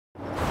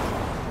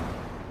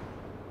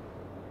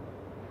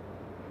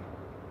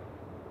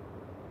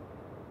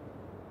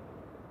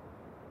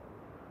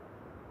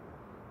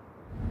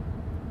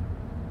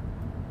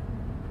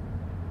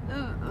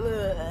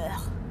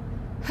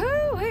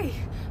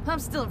I'm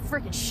still in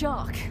freaking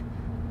shock.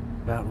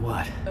 About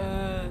what?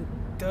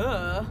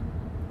 Duh.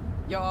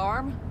 Your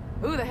arm?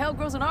 Who the hell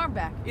grows an arm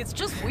back? It's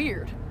just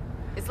weird.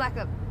 It's like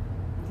a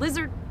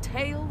lizard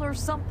tail or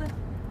something.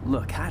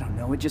 Look, I don't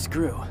know, it just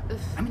grew.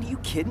 I mean, are you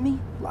kidding me?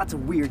 Lots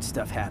of weird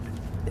stuff happened.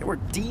 There were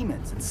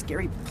demons and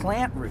scary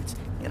plant roots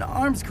and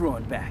arms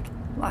growing back.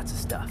 Lots of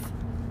stuff.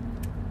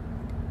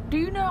 Do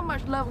you know how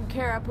much love and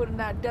care I put in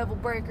that devil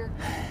breaker?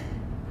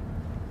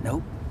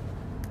 Nope.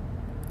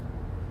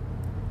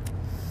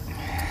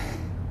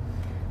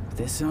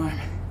 This arm,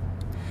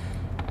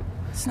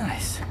 it's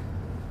nice.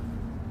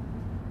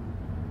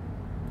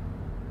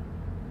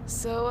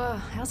 So,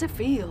 how's it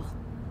feel?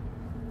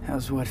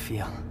 How's what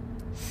feel?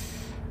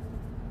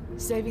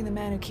 Saving the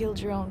man who killed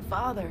your own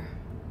father.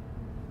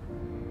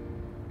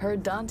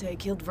 Heard Dante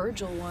killed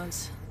Virgil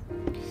once.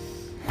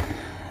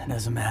 It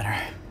doesn't matter.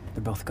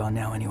 They're both gone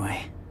now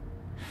anyway.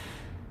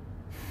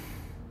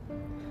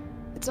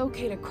 It's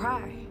okay to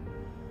cry.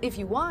 If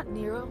you want,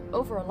 Nero,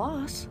 over a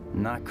loss.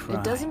 I'm not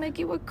crying. It doesn't make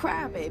you a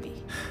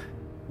crybaby.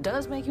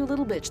 Does make you a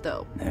little bitch,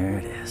 though. There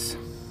it is.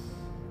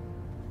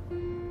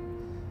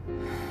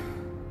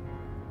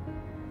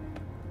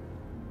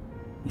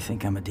 You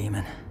think I'm a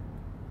demon?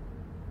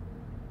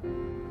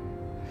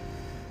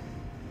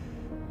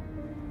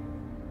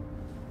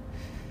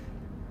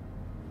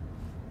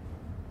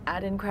 I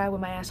didn't cry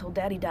when my asshole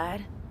daddy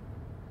died.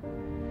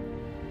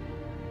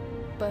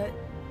 But...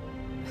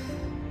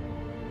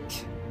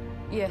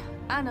 yeah,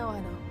 I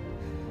know.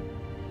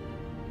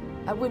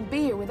 I wouldn't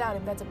be here without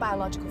him, that's a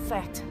biological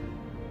fact.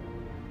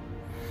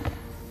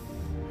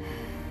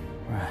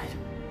 Right.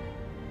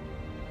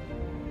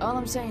 All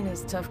I'm saying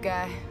is, tough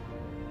guy,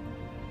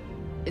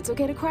 it's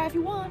okay to cry if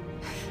you want.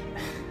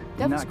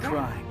 I'm Devils not cry.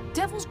 crying.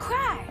 Devils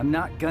cry. I'm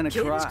not gonna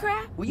Kittens cry.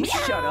 cry. Will you Meow.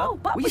 shut up? Will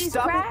you Puppies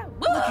stop cry. it?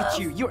 Look at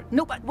you. You're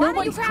nobody's Why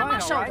don't you cry on my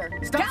crying, all shoulder?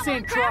 right? Stop Come saying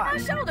on, cry on cry. my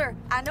shoulder.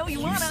 I know you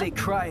You wanna. say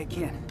cry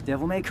again.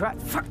 Devil may cry.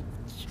 Fuck.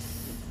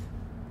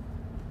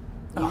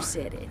 You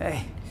said it.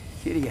 Hey,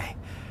 Kitty.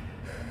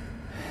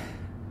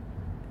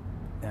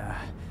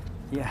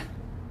 Yeah,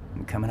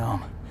 I'm coming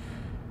home.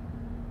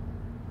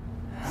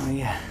 Oh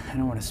yeah, I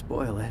don't want to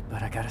spoil it,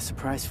 but I got a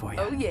surprise for you.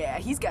 Oh yeah,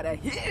 he's got a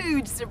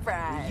huge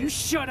surprise. You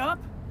shut up!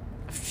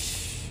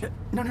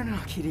 No,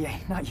 Kitty,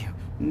 not you.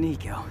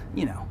 Nico,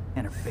 you know,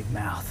 and her big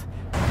mouth.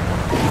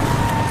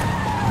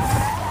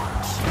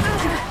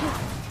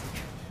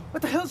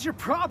 What the hell's your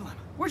problem?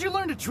 Where'd you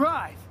learn to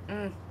drive?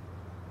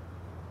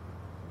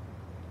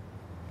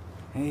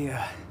 Hey,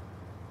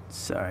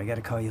 sorry, I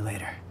gotta call you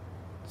later.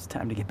 It's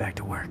time to get back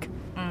to work.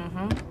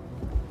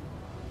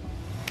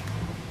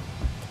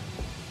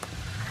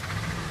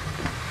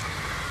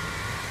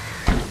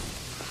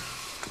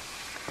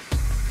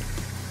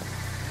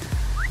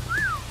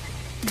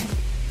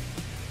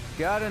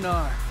 Got an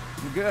arm.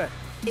 You're good.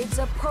 It's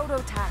a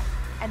prototype,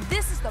 and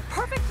this is the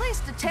perfect place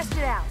to test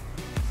it out.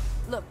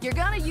 Look, you're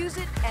gonna use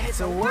it, and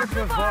it's a work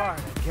of art.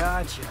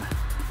 Gotcha.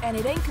 And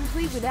it ain't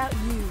complete without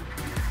you.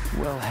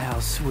 Well, how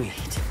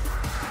sweet.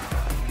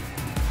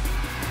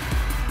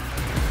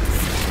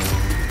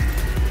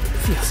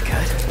 Feels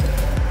good.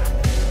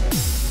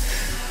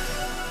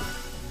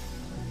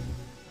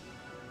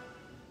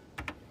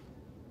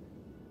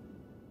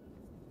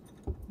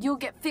 You'll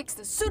get fixed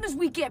as soon as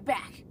we get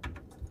back.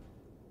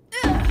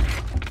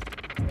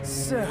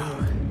 So,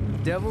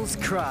 devil's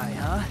cry,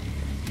 huh?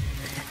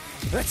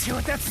 Let's hear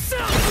what that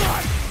sounds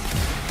like!